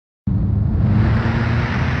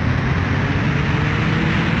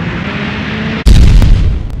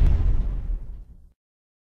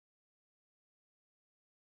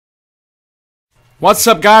What's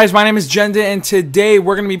up, guys? My name is Jenda, and today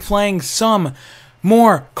we're going to be playing some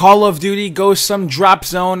more Call of Duty Ghost some Drop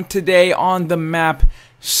Zone today on the map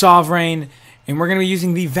Sovereign, and we're going to be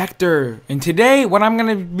using the Vector. And today what I'm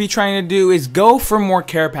going to be trying to do is go for more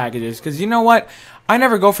care packages, because you know what? I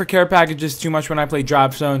never go for care packages too much when I play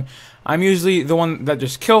Drop Zone. I'm usually the one that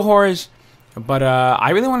just kill whores, but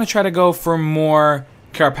I really want to try to go for more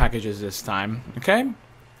care packages this time, okay?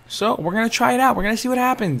 So we're going to try it out. We're going to see what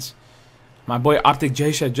happens. My boy Optic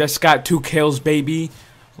Jasha just got 2 kills, baby.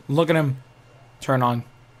 Look at him. Turn on.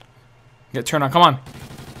 Get turned on. Come on.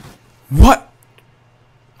 What?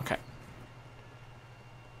 Okay.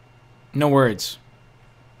 No words.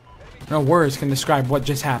 No words can describe what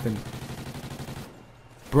just happened.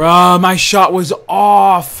 Bruh, my shot was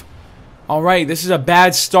off. Alright, this is a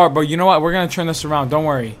bad start, but you know what? We're going to turn this around. Don't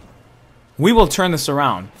worry. We will turn this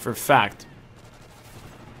around, for a fact.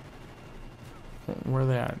 Where are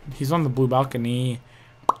they at? He's on the blue balcony.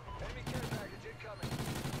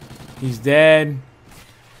 He's dead.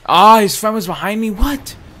 Ah, his friend was behind me.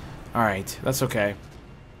 What? Alright, that's okay.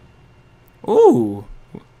 Ooh.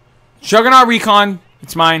 Juggernaut Recon.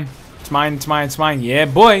 It's mine. It's mine. It's mine. It's mine. Yeah,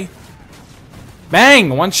 boy. Bang.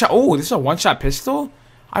 One shot. Oh, this is a one-shot pistol?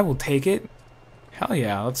 I will take it. Hell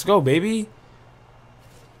yeah. Let's go, baby.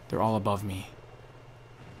 They're all above me.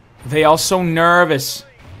 They all so nervous.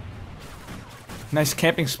 Nice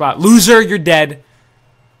camping spot. Loser, you're dead.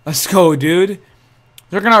 Let's go, dude.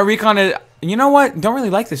 They're gonna recon it. You know what? Don't really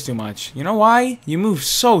like this too much. You know why? You move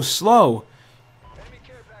so slow.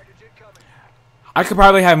 I could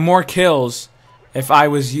probably have more kills if I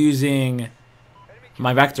was using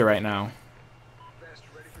my Vector right now.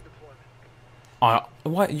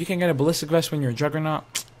 What? You can get a ballistic vest when you're a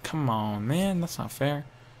Juggernaut? Come on, man. That's not fair.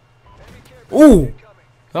 Ooh!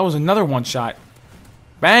 That was another one shot.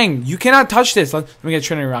 Bang! You cannot touch this. Let me get a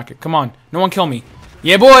Trinity Rocket. Come on. No one kill me.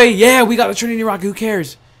 Yeah, boy! Yeah, we got a Trinity Rocket. Who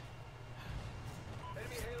cares?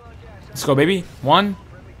 Let's go, baby. 1,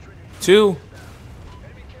 2.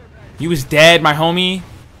 He was dead, my homie.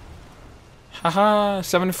 Haha.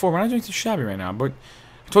 7-4. We're not doing too shabby right now. But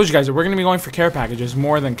I told you guys that we're going to be going for care packages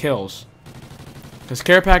more than kills. Because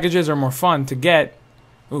care packages are more fun to get.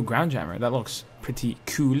 Ooh, ground jammer. That looks pretty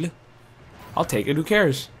cool. I'll take it. Who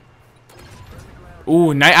cares?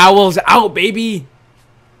 Ooh, Night Owl's out, baby.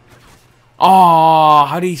 Aw,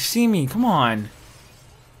 how did he see me? Come on.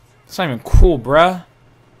 It's not even cool, bruh.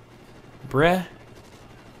 Bruh.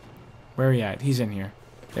 Where are you at? He's in here.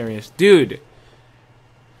 There he is. Dude.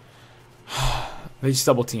 They just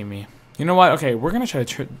double team me. You know what? Okay, we're going to try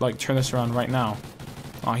to turn this around right now.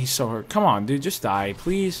 Oh, he's so hurt. Come on, dude. Just die,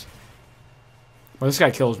 please. Well, this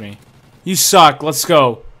guy kills me. You suck. Let's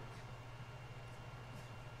go.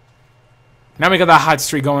 Now we got that hot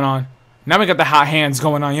streak going on. Now we got the hot hands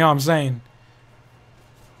going on. You know what I'm saying?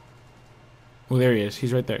 Oh, there he is.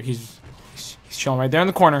 He's right there. He's chilling right there in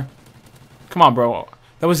the corner. Come on, bro.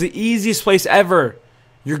 That was the easiest place ever.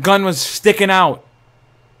 Your gun was sticking out.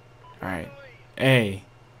 Alright. Hey.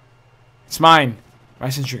 It's mine. My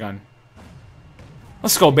sentry gun.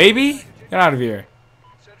 Let's go, baby. Get out of here.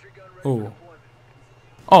 Ooh.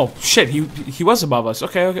 Oh, shit. He was above us.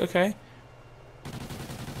 Okay, okay, okay.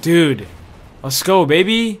 Dude. Let's go,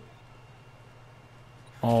 baby.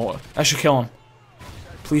 Oh, I should kill him.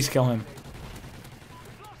 Please kill him.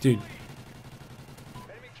 Dude.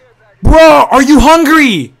 Bro, are you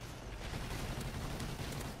hungry?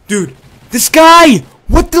 Dude, this guy!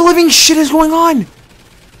 What the living shit is going on?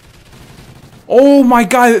 Oh my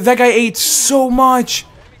god, that guy ate so much.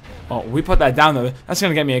 Oh, we put that down though. That's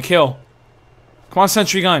gonna get me a kill. Come on,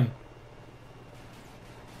 sentry gun.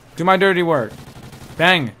 Do my dirty work.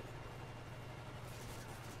 Bang.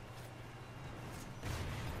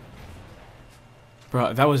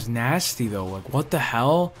 Bro, that was nasty though. Like, what the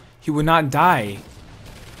hell? He would not die.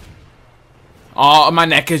 Oh, my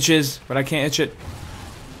neck itches, but I can't itch it.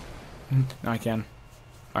 No, I can.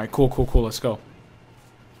 Alright, cool, cool, cool. Let's go.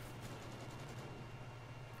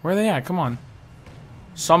 Where are they at? Come on.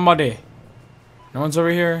 Somebody. No one's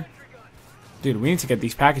over here. Dude, we need to get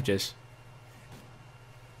these packages.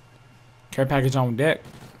 Care package on deck.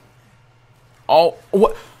 Oh,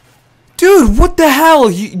 what? Dude, what the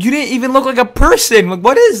hell? You didn't even look like a person. Like,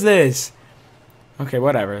 what is this? Okay,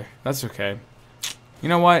 whatever. That's okay. You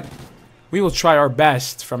know what? We will try our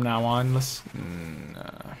best from now on. Let's. I'm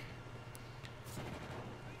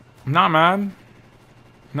not mad.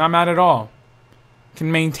 Not mad at all.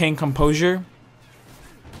 Can maintain composure.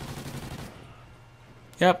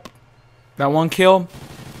 Yep. That one kill.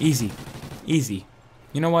 Easy. Easy.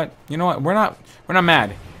 You know what? You know what? We're not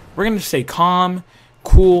mad. We're gonna stay calm,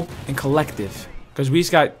 cool, and collective. Because we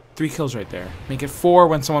just got 3 kills right there. Make it 4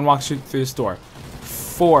 when someone walks through this door.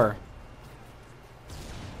 4.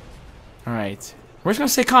 Alright. We're just gonna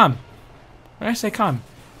stay calm. We're gonna stay calm.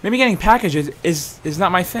 Maybe getting packages is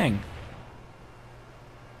not my thing.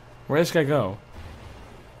 Where'd this guy go?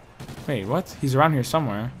 Wait, what? He's around here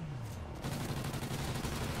somewhere.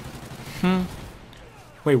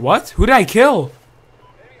 Wait, what? Who did I kill?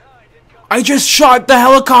 I just shot the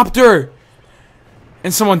helicopter!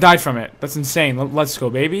 And someone died from it. That's insane. Let's go,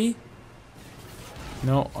 baby.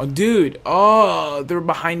 No. Oh, dude. Oh, they're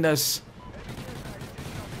behind us.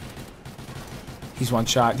 He's one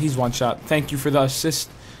shot. He's one shot. Thank you for the assist,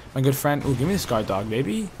 my good friend. Ooh, give me this guard dog,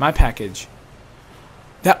 baby. My package.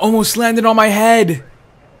 That almost landed on my head.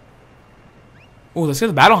 Ooh, let's get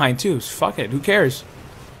the battle hind too. Fuck it. Who cares?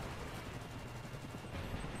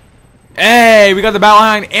 Hey, we got the battle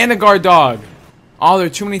hind and the guard dog. Oh, there are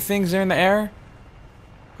too many things there in the air.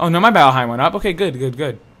 Oh no, my battle hind went up. Okay, good, good,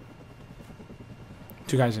 good.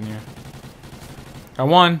 2 guys in here. Got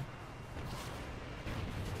 1.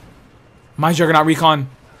 My Juggernaut recon.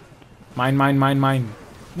 Mine, mine, mine, mine.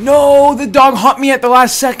 No, the dog humped me at the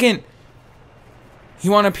last second. He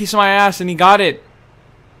wanted a piece of my ass and he got it.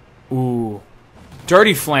 Ooh.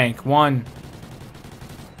 Dirty flank. 1.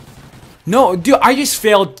 No, dude, I just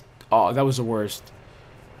failed. Oh, that was the worst.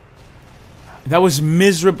 That was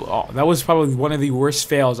miserable. Oh, that was probably one of the worst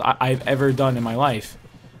fails I've ever done in my life.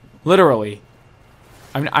 Literally.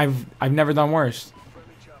 I've never done worse.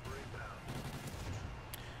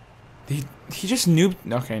 He just noobed.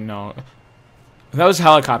 Okay, no. That was a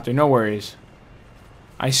helicopter. No worries.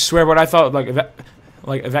 I swear, what I thought, like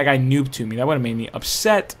if that guy noobed to me, that would have made me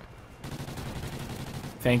upset.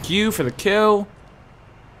 Thank you for the kill.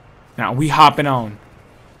 Now we hopping on.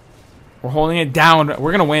 We're holding it down.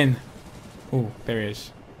 We're gonna win. Ooh, there he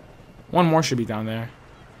is. 1 more should be down there.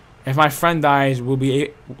 If my friend dies, we'll be.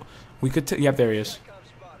 We could. Yep, there he is.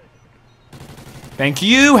 Thank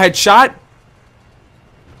you. Headshot.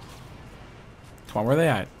 Come on, where are they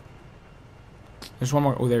at? There's 1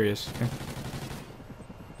 more. Oh, there he is. Okay.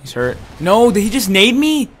 He's hurt. No, did he just nade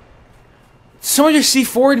me? Someone just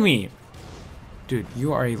C4'd me. Dude,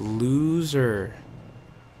 you are a loser.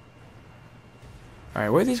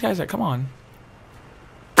 Alright, where are these guys at? Come on.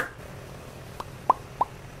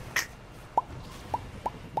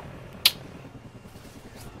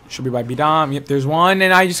 Should be by Bidam. Yep, there's 1,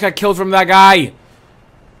 and I just got killed from that guy.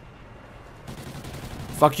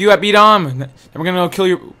 Fuck you at Bidam. Then we're gonna go kill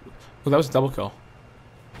your. Oh, that was a double kill.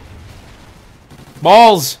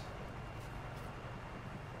 Balls!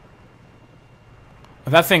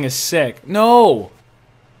 Oh, that thing is sick. No!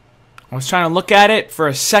 I was trying to look at it for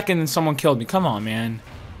a second and someone killed me. Come on, man.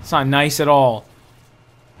 It's not nice at all.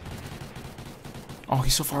 Oh,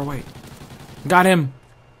 he's so far away. Got him.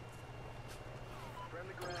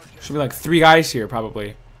 Should be like 3 guys here,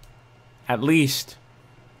 probably. At least.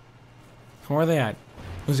 Where are they at?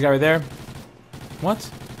 Who's the guy right there?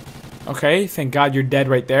 What? Okay, thank God you're dead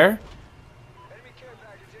right there.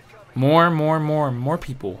 More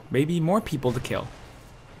people. Baby, more people to kill.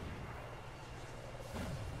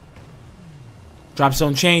 Drop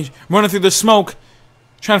zone change. I'm running through the smoke.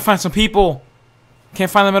 Trying to find some people.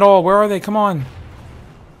 Can't find them at all. Where are they? Come on.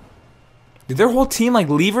 Did their whole team like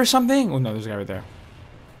leave or something? Oh no, there's a guy right there.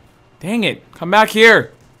 Dang it. Come back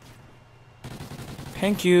here.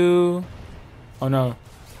 Thank you. Oh no.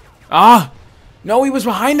 Ah! No, he was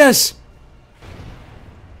behind us.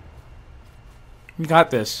 We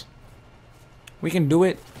got this. We can do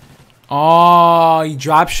it. Oh, he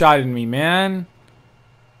drop shotted me, man.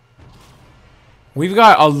 We've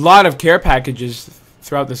got a lot of care packages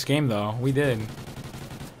throughout this game, though. We did.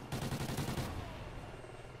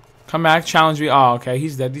 Come back, challenge me. Oh, okay.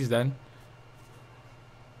 He's dead. He's dead.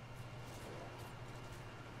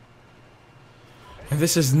 And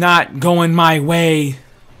this is not going my way.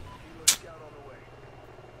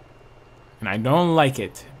 And I don't like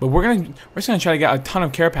it. But we're just gonna try to get a ton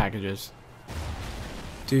of care packages.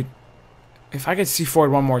 Dude, if I get C4'd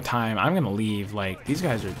 1 more time, I'm gonna leave. Like, these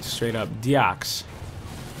guys are straight up Deox.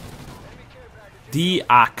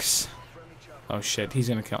 Deox. Oh shit, he's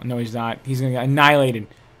gonna kill. No, he's not. He's gonna get annihilated.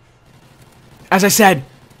 As I said,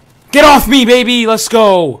 get off me, baby! Let's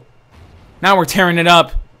go! Now we're tearing it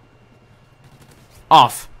up.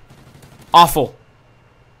 Off. Awful.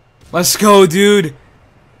 Let's go, dude.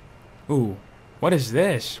 Ooh, what is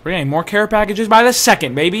this? We're getting more care packages by the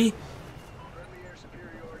second, baby.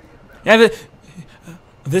 Yeah,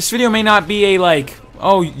 this video may not be a like,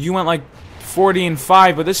 oh, you went like 40 and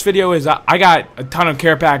 5, but this video is I got a ton of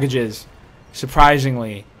care packages,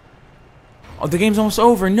 surprisingly. Oh, the game's almost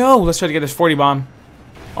over. No, let's try to get this 40 bomb.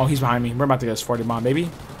 Oh, he's behind me. We're about to get this 40 bomb, baby.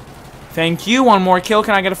 Thank you. One more kill.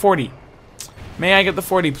 Can I get a 40? May I get the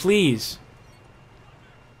 40, please?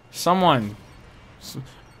 Someone.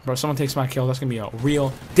 Bro, someone takes my kill. That's going to be a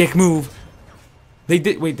real dick move. They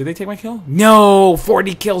did. Wait, did they take my kill? No.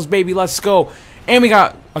 40 kills, baby. Let's go. And we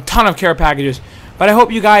got a ton of care packages. But I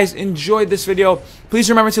hope you guys enjoyed this video. Please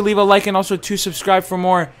remember to leave a like and also to subscribe for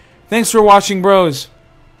more. Thanks for watching, bros.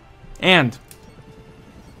 And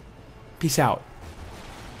peace out.